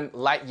sets Eminem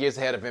light years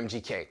ahead of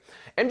MGK.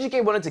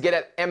 MGK wanted to get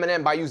at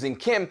Eminem by using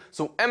Kim,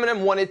 so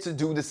Eminem wanted to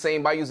do the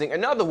same by using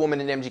another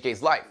woman in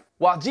MGK's life.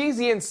 While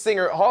Jeezy and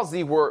singer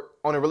Halsey were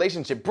on a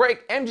relationship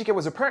break, MGK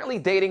was apparently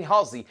dating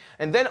Halsey,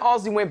 and then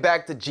Halsey went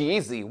back to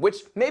G-Eazy,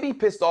 which maybe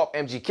pissed off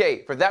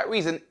MGK. For that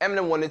reason,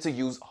 Eminem wanted to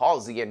use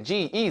Halsey and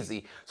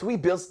G-Eazy, so he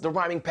builds the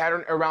rhyming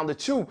pattern around the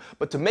two,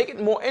 but to make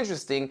it more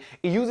interesting,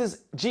 he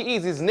uses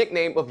G-Eazy's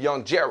nickname of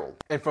Young Gerald.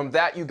 And from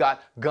that, you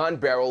got gun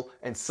barrel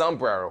and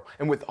sombrero.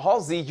 And with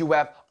Halsey, you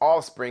have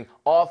offspring,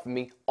 off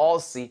me,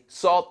 Halsey,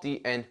 salty,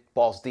 and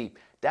balls deep.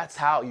 That's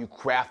how you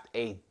craft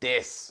a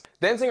diss.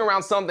 Dancing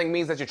around something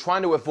means that you're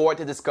trying to avoid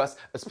to discuss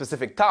a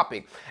specific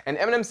topic. And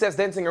Eminem says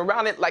dancing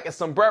around it like a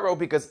sombrero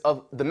because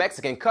of the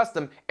Mexican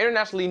custom,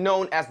 internationally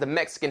known as the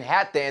Mexican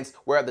hat dance,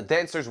 where the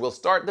dancers will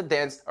start the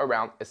dance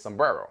around a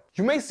sombrero.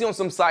 You may see on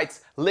some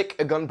sites, lick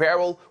a gun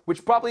barrel,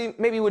 which probably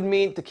maybe would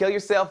mean to kill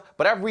yourself,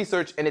 but I've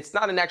researched and it's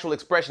not an actual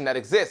expression that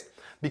exists.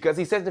 Because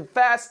he says it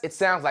fast, it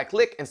sounds like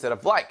lick instead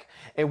of like.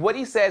 And what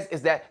he says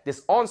is that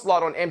this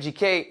onslaught on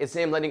MGK is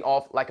him letting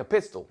off like a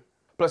pistol.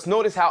 Plus,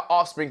 notice how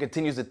Offspring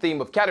continues the theme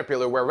of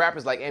Caterpillar, where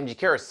rappers like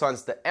MGK are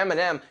sons to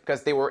Eminem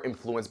because they were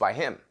influenced by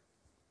him.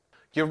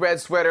 Your red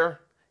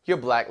sweater, your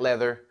black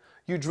leather,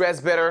 you dress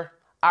better,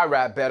 I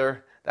rap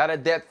better, that a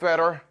death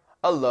threater,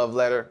 a love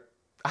letter.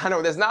 I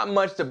know there's not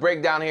much to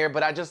break down here,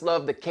 but I just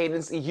love the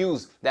cadence he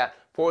used, that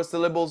 4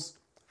 syllables,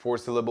 4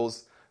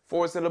 syllables,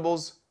 4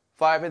 syllables,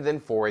 5 and then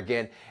 4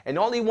 again. And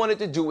all he wanted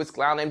to do was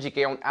clown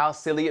MGK on how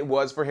silly it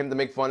was for him to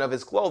make fun of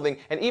his clothing.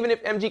 And even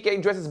if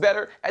MGK dresses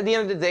better, at the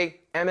end of the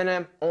day,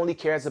 Eminem only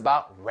cares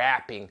about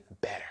rapping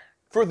better.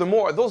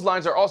 Furthermore, those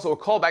lines are also a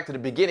callback to the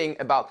beginning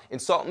about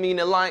insult me in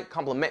a line,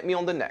 compliment me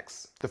on the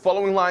next. The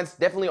following lines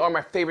definitely are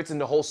my favorites in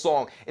the whole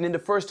song, and in the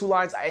first 2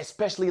 lines, I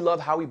especially love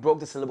how he broke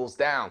the syllables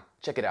down.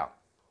 Check it out.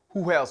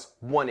 Who else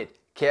wanted?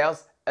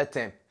 Kels,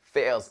 attempt,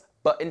 fails,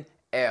 button,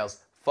 L's,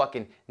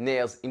 fucking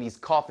nails in these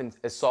coffins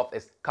as soft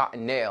as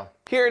cotton nail.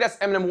 Here, that's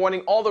Eminem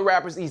warning all the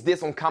rappers he's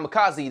dissed on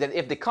Kamikaze that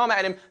if they come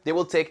at him, they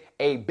will take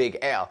a big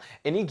L.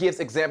 And he gives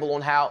example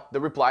on how the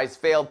replies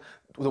failed,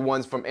 the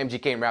ones from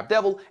MGK and Rap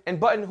Devil, and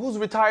Button, who's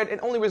retired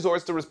and only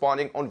resorts to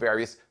responding on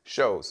various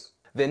shows.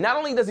 Then not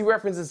only does he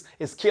reference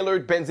his killer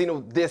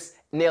Benzino diss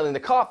Nail in the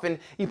Coffin,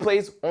 he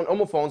plays on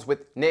homophones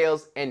with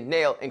nails and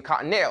nail and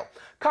cotton nail.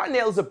 Cotton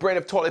nail is a brand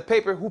of toilet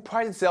paper who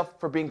prides itself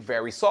for being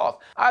very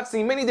soft. I've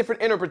seen many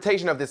different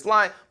interpretations of this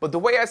line, but the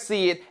way I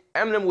see it,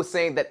 Eminem was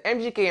saying that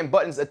MGK and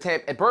Button's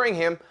attempt at burying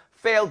him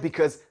failed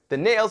because the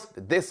nails,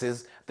 the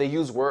disses, they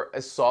used were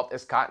as soft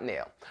as cotton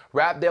nail.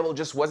 Rap Devil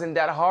just wasn't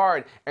that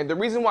hard, and the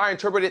reason why I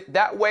interpret it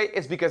that way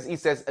is because he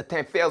says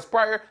attempt fails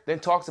prior, then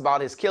talks about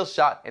his kill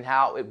shot and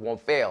how it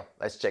won't fail.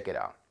 Let's check it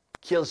out.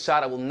 Kill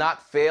shot, I will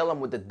not fail.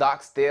 I'm with the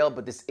doc still,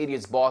 but this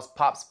idiot's boss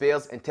pops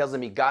pills and tells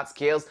him he got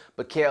skills.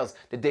 But Kels,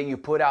 the day you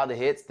put out the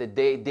hits, the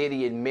day did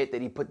he admit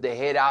that he put the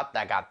hit out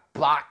that got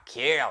blocked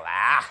kill.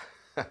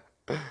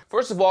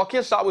 First of all,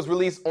 Kill Shot was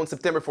released on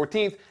September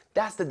 14th.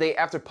 That's the day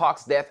after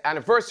Pac's death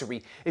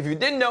anniversary. If you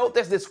didn't know,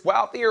 there's this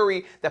wild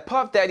theory that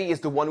Puff Daddy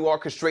is the one who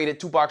orchestrated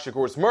Tupac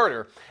Shakur's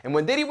murder. And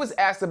when Diddy was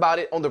asked about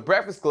it on The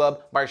Breakfast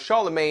Club by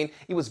Charlemagne,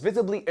 he was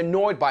visibly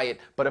annoyed by it,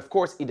 but of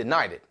course he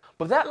denied it.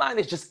 But that line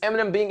is just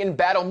Eminem being in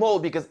battle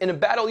mode, because in a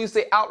battle you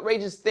say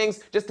outrageous things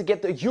just to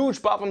get the huge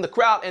pop from the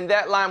crowd, and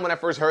that line, when I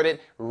first heard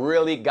it,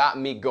 really got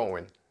me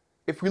going.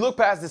 If we look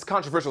past this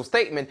controversial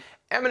statement,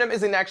 Eminem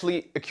isn't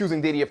actually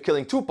accusing Diddy of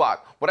killing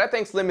Tupac. What I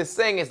think Slim is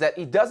saying is that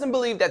he doesn't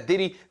believe that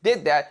Diddy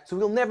did that, so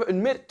he'll never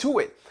admit to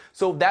it.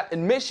 So that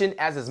admission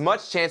has as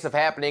much chance of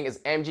happening as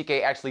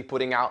MGK actually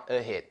putting out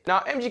a hit. Now,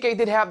 MGK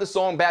did have the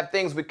song Bad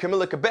Things with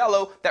Camila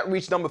Cabello that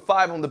reached number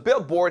 5 on the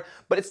Billboard,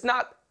 but it's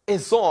not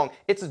his song,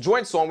 it's a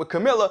joint song with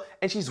Camila,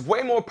 and she's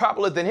way more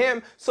popular than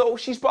him, so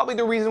she's probably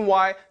the reason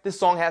why this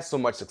song has so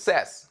much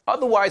success.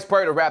 Otherwise,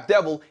 prior to Rap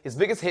Devil, his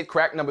biggest hit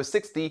cracked number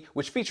 60,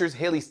 which features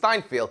Haley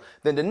Steinfeld.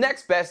 Then the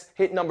next best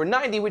hit number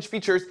 90, which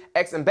features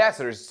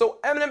Ex-Ambassadors. So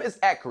Eminem is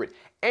accurate.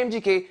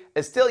 MGK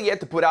is still yet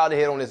to put out a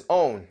hit on his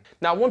own.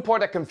 Now, one part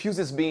that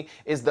confuses me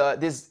is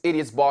this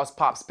idiot's boss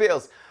pops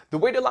pills. The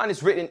way the line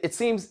is written, it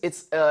seems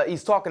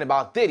he's talking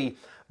about Diddy,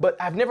 but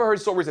I've never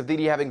heard stories of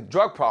Diddy having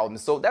drug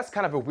problems, so that's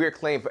kind of a weird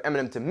claim for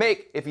Eminem to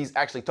make if he's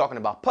actually talking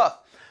about Puff.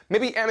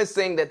 Maybe Em is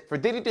saying that for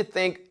Diddy to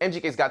think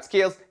MGK's got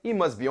skills, he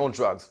must be on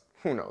drugs.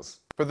 Who knows?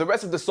 For the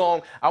rest of the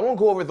song, I won't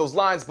go over those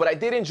lines, but I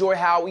did enjoy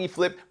how he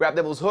flipped Rap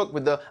Devil's hook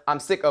with the I'm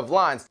sick of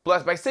lines.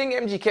 Plus, by seeing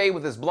MGK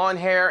with his blonde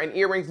hair and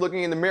earrings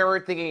looking in the mirror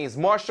thinking he's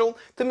Marshall,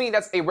 to me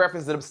that's a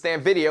reference to the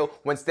Stan video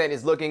when Stan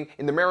is looking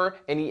in the mirror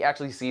and he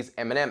actually sees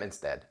Eminem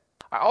instead.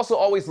 I also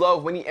always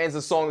love when he ends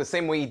the song the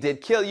same way he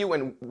did Kill You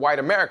and White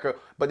America,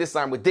 but this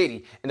time with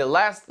Diddy. And the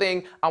last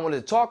thing I wanted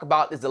to talk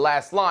about is the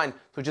last line,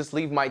 so just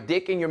leave my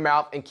dick in your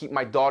mouth and keep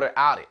my daughter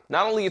out it.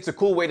 Not only it's a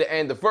cool way to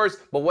end the verse,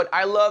 but what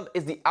I love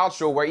is the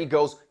outro where he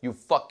goes, you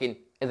fucking,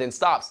 and then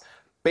stops.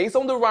 Based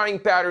on the rhyming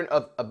pattern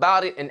of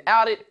about it and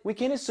out it, we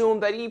can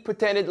assume that he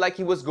pretended like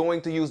he was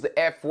going to use the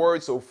F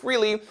word so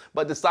freely,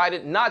 but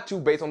decided not to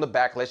based on the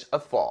backlash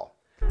of Fall.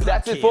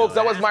 That's it, folks.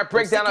 That was my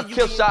breakdown of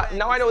Kill Shot.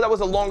 Now I know that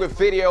was a longer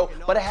video,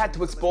 but I had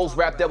to expose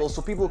Rap Devil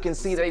so people can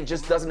see that he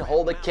just doesn't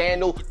hold a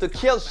candle to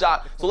Kill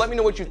Shot. So let me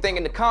know what you think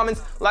in the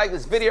comments. Like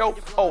this video.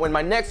 Oh, and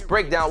my next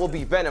breakdown will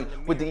be Venom.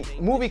 With the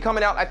movie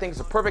coming out, I think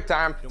it's a perfect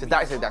time to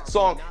dissect that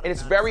song, and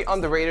it's very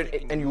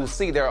underrated, and you will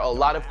see there are a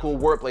lot of cool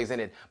wordplays in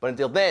it. But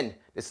until then,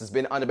 this has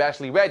been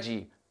Unabashedly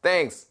Reggie.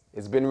 Thanks.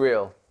 It's been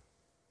real.